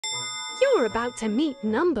You're about to meet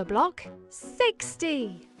number block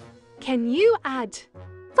 60. Can you add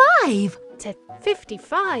 5 to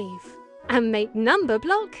 55 and make number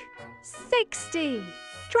block 60?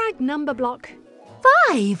 Drag number block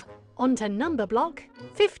 5 onto number block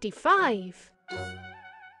 55.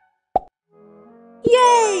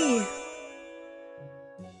 Yay!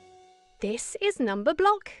 This is number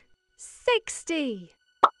block 60.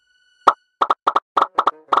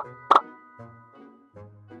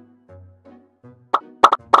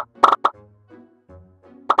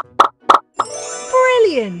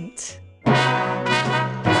 Brilliant!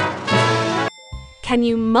 Can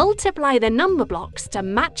you multiply the number blocks to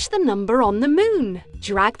match the number on the moon?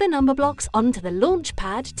 Drag the number blocks onto the launch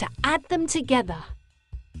pad to add them together.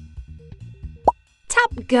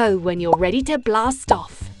 Tap go when you're ready to blast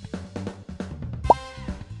off.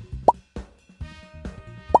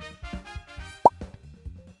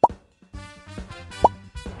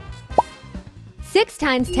 Six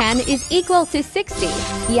times 10 is equal to 60.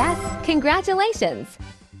 Yes, congratulations!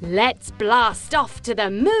 Let's blast off to the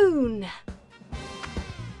moon!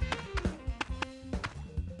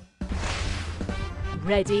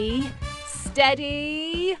 Ready,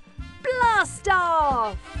 steady, blast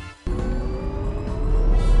off!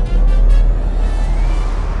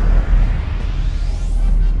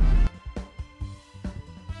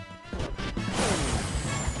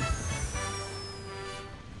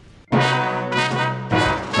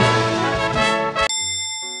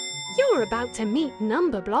 You're about to meet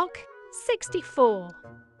number block 64.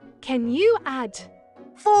 Can you add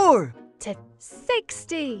 4 to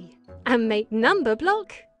 60 and make number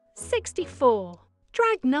block 64?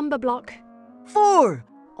 Drag number block 4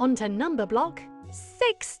 onto number block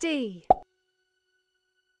 60.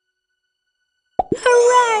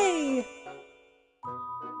 Hooray!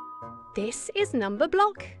 This is number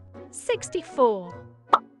block 64.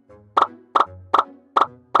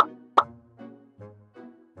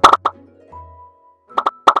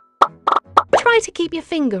 Try to keep your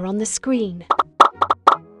finger on the screen.